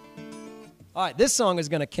 All right, this song is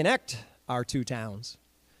going to connect our two towns.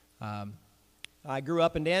 I grew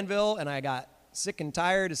up in Danville, and I got sick and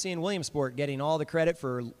tired of seeing Williamsport getting all the credit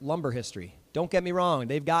for lumber history. Don't get me wrong,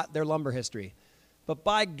 they've got their lumber history. But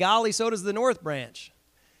by golly, so does the North Branch.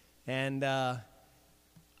 And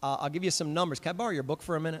I'll give you some numbers. Can I borrow your book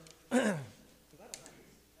for a minute?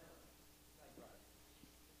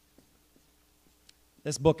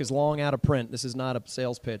 This book is long out of print. This is not a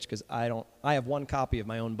sales pitch because I have one copy of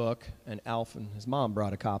my own book, and Alf and his mom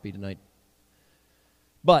brought a copy tonight.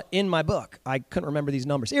 But in my book, I couldn't remember these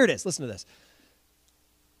numbers. Here it is. Listen to this.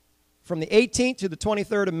 From the 18th to the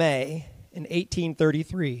 23rd of May in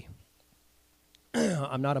 1833.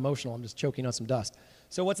 I'm not emotional. I'm just choking on some dust.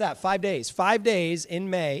 So what's that? 5 days. 5 days in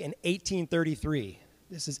May in 1833.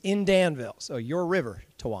 This is in Danville, so your river,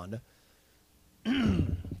 Towanda.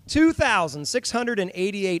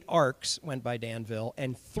 2,688 arcs went by Danville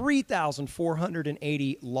and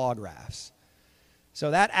 3,480 log rafts.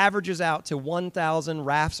 So that averages out to 1,000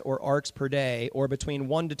 rafts or arcs per day, or between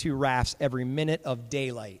 1 to 2 rafts every minute of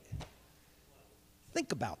daylight.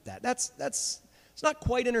 Think about that. It's not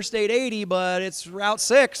quite Interstate 80, but it's Route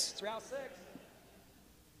 6. It's Route 6.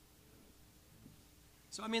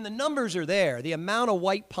 So, I mean, the numbers are there. The amount of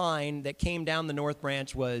white pine that came down the North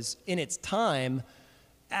Branch was, in its time,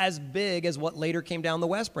 as big as what later came down the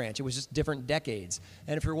West Branch. It was just different decades.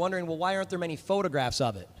 And if you're wondering, well, why aren't there many photographs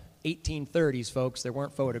of it? 1830s, folks, there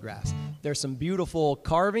weren't photographs. There's some beautiful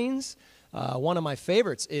carvings. One of my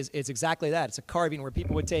favorites is exactly that. It's a carving where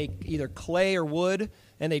people would take either clay or wood,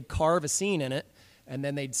 and they'd carve a scene in it, and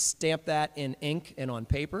then they'd stamp that in ink and on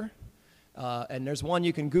paper. And there's one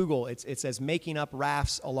you can Google. It says Making Up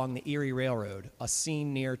Rafts Along the Erie Railroad, a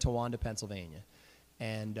scene near Towanda, Pennsylvania.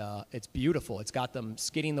 And it's beautiful. It's got them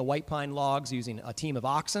skidding the white pine logs using a team of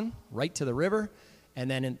oxen right to the river. And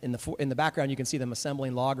then in the background, you can see them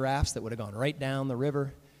assembling log rafts that would have gone right down the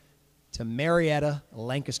river to Marietta,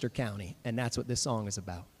 Lancaster County. And that's what this song is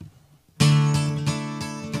about.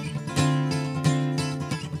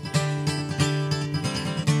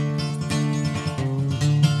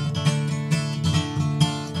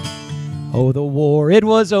 Oh, the war, it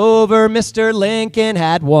was over, Mr. Lincoln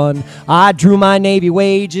had won. I drew my Navy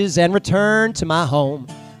wages and returned to my home,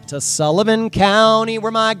 to Sullivan County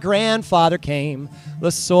where my grandfather came.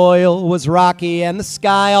 The soil was rocky and the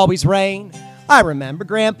sky always rained. I remember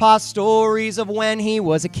Grandpa's stories of when he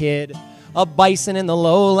was a kid, of bison in the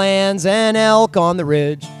lowlands and elk on the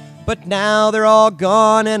ridge. But now they're all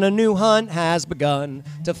gone and a new hunt has begun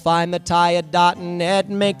to find the tie-a-dot-and net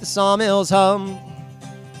and make the sawmills hum.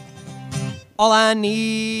 All I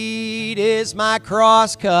need is my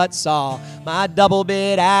cross-cut saw, my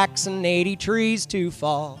double-bit axe, and 80 trees to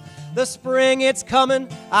fall. The spring, it's coming,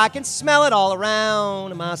 I can smell it all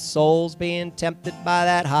around, and my soul's being tempted by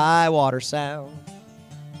that high water sound.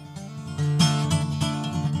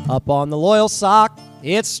 Up on the Loyal Sock,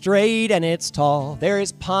 it's straight and it's tall. There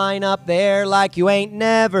is pine up there like you ain't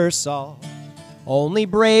never saw. Only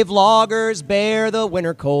brave loggers bear the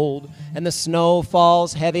winter cold, and the snow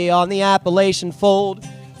falls heavy on the Appalachian fold.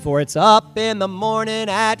 For it's up in the morning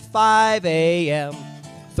at 5 a.m.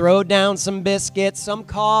 Throw down some biscuits, some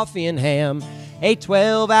coffee and ham. A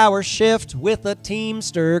 12-hour shift with a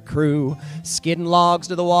teamster crew, skidding logs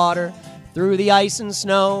to the water through the ice and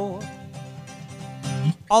snow.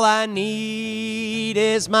 All I need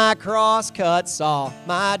is my cross-cut saw,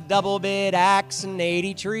 my double-bit axe, and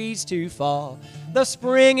 80 trees to fall. The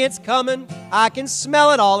spring, it's coming, I can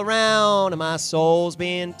smell it all around, and my soul's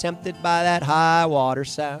being tempted by that high water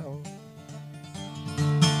sound.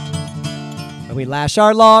 And we lash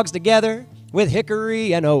our logs together with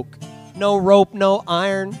hickory and oak. No rope, no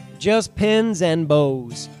iron, just pins and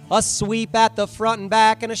bows. A sweep at the front and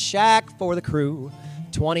back and a shack for the crew.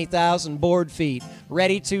 20,000 board feet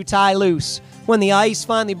ready to tie loose. When the ice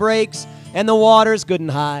finally breaks and the water's good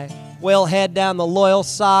and high, we'll head down the Loyal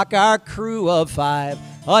Sock, our crew of 5.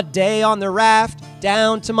 A day on the raft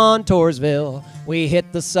down to Montoursville. We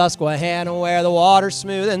hit the Susquehanna where the water's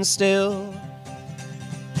smooth and still.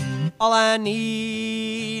 All I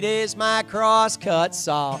need is my cross-cut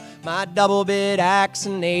saw, my double-bit axe,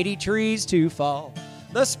 and 80 trees to fall.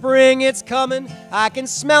 The spring, it's coming, I can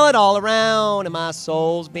smell it all around, and my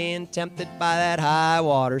soul's being tempted by that high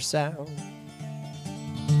water sound.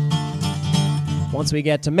 Once we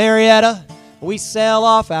get to Marietta, we sell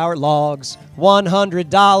off our logs,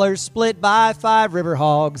 $100 split by 5 river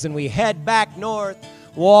hogs, and we head back north,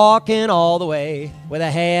 walking all the way, with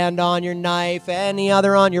a hand on your knife and the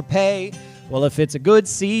other on your pay. Well, if it's a good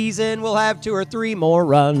season, we'll have 2 or 3 more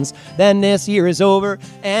runs. Then this year is over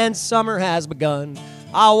and summer has begun.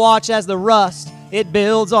 I'll watch as the rust, it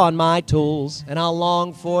builds on my tools, and I'll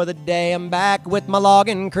long for the day I'm back with my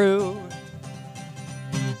logging crew.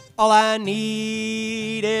 All I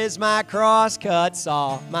need is my crosscut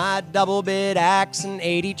saw, my double bit axe, and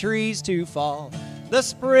 80 trees to fall. The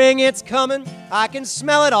spring, it's coming, I can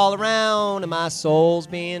smell it all around, and my soul's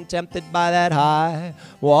being tempted by that high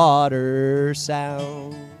water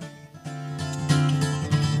sound.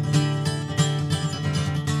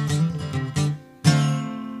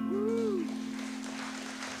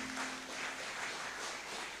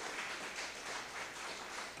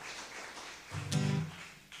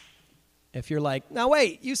 If you're like, now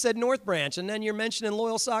wait, you said North Branch, and then you're mentioning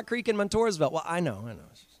Loyal Sock Creek and Montoursville. Well, I know.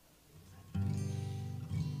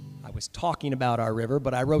 I was talking about our river,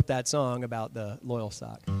 but I wrote that song about the Loyal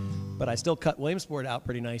Sock. But I still cut Williamsport out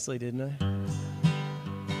pretty nicely, didn't I?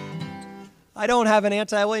 I don't have an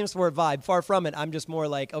anti-Williamsport vibe. Far from it. I'm just more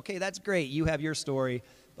like, okay, that's great. You have your story,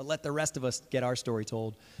 but let the rest of us get our story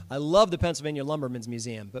told. I love the Pennsylvania Lumbermen's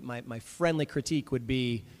Museum, but my friendly critique would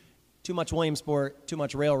be too much Williamsport, too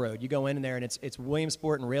much railroad. You go in there, and it's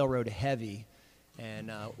Williamsport and railroad heavy, and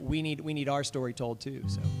we need our story told too.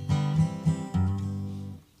 So.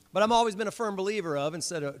 But I've always been a firm believer of,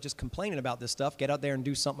 instead of just complaining about this stuff, get out there and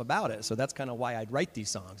do something about it. So that's kind of why I'd write these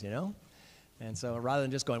songs, you know? And so rather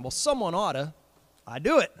than just going, well, someone oughta, I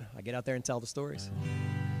do it. I get out there and tell the stories.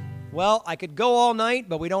 Well, I could go all night,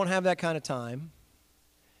 but we don't have that kind of time.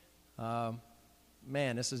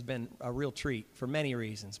 Man, this has been a real treat for many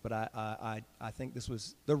reasons, but I think this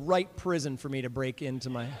was the right prison for me to break into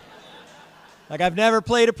my... Like, I've never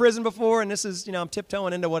played a prison before, and this is, I'm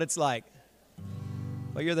tiptoeing into what it's like.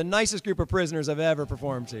 But you're the nicest group of prisoners I've ever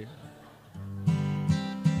performed to.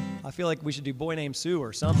 I feel like we should do Boy Named Sue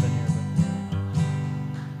or something here.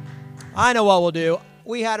 But I know what we'll do.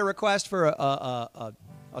 We had a request for a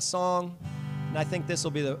song, and I think this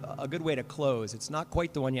will be a good way to close. It's not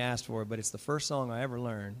quite the one you asked for, but it's the first song I ever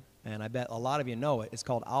learned, and I bet a lot of you know it. It's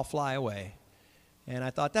called I'll Fly Away. And I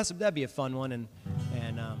thought that'd be a fun one, and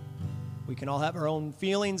we can all have our own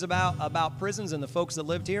feelings about prisons and the folks that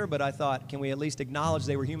lived here, but I thought, can we at least acknowledge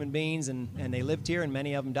they were human beings and they lived here, and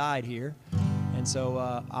many of them died here. And so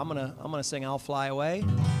I'm gonna sing I'll Fly Away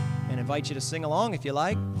and invite you to sing along if you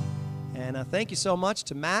like. And thank you so much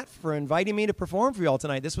to Matt for inviting me to perform for you all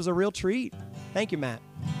tonight. This was a real treat. Thank you, Matt.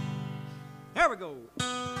 Here we go.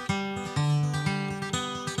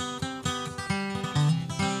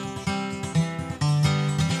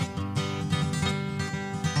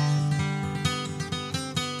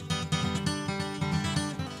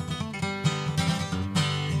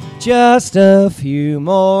 Just a few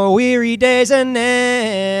more weary days and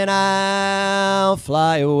then I'll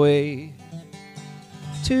fly away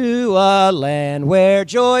to a land where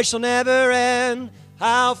joy shall never end.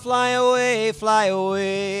 I'll fly away, fly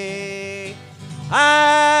away.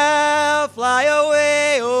 I'll fly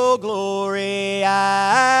away, oh glory.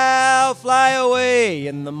 I'll fly away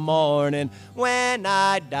in the morning when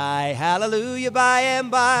I die. Hallelujah, by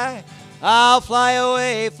and by. I'll fly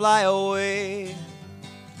away, fly away.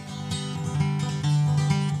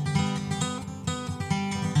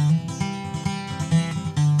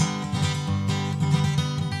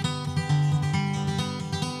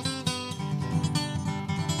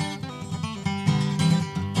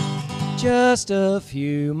 Just a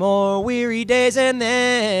few more weary days and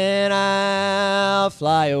then I'll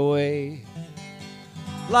fly away.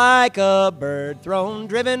 Like a bird thrown,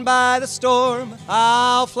 driven by the storm,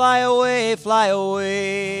 I'll fly away, fly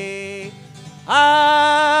away.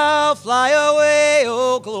 I'll fly away,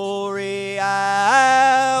 oh glory.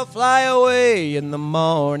 I'll fly away in the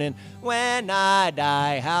morning when I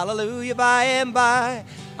die. Hallelujah, by and by.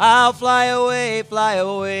 I'll fly away, fly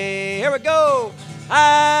away. Here we go.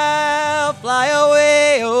 I'll fly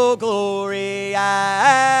away, oh glory.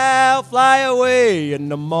 I'll fly away in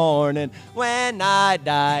the morning when I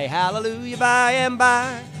die. Hallelujah, by and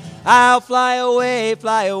by. I'll fly away,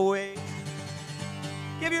 fly away.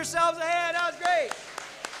 Give yourselves a hand. That was great.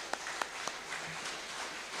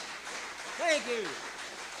 Thank you.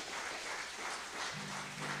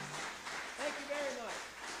 Thank you very much.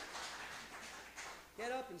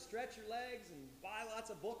 Get up and stretch your legs and buy lots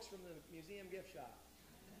of books from the museum gift shop.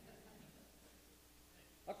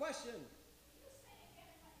 A question?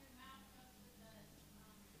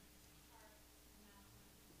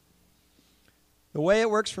 The way it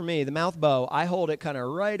works for me, the mouth bow, I hold it kind of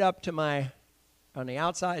right up to on the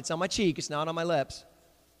outside. It's on my cheek. It's not on my lips.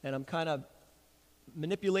 And I'm kind of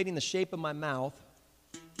manipulating the shape of my mouth.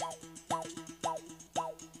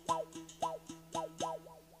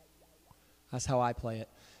 That's how I play it.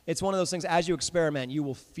 It's one of those things, as you experiment, you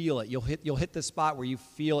will feel it. You'll hit the spot where you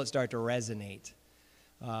feel it start to resonate.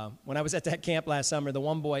 When I was at that camp last summer, the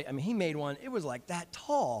one boy, I mean, he made one, it was like that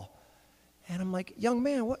tall. And I'm like, young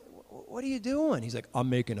man, what are you doing? He's like, I'm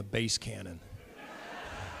making a bass cannon.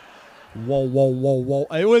 Whoa, whoa, whoa, whoa.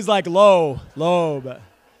 It was like low, but.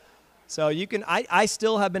 So you can, I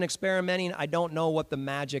still have been experimenting. I don't know what the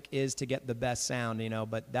magic is to get the best sound,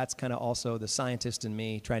 but that's kind of also the scientist in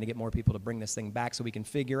me trying to get more people to bring this thing back so we can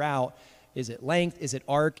figure out, is it length, is it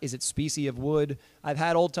arc, is it species of wood? I've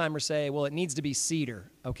had old timers say, well, it needs to be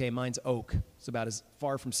cedar. Okay, mine's oak. It's about as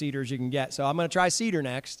far from cedar as you can get. So I'm going to try cedar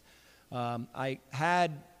next. I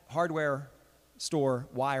had hardware store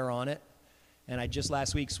wire on it. And I just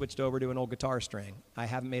last week switched over to an old guitar string. I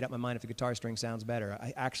haven't made up my mind if the guitar string sounds better.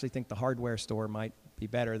 I actually think the hardware store might be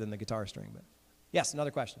better than the guitar string. But yes,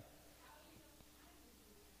 another question.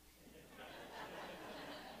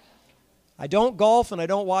 I don't golf and I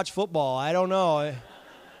don't watch football. I don't know.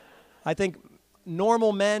 I think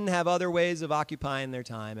normal men have other ways of occupying their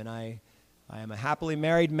time. And I am a happily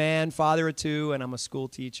married man, father of two, and I'm a school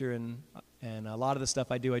teacher. And a lot of the stuff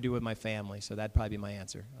I do with my family. So that'd probably be my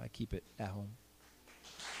answer. I keep it at home.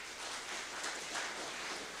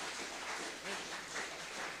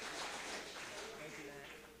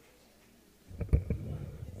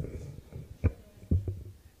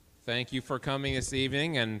 Thank you for coming this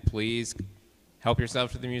evening, and please help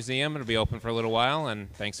yourself to the museum. It'll be open for a little while,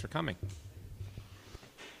 and thanks for coming.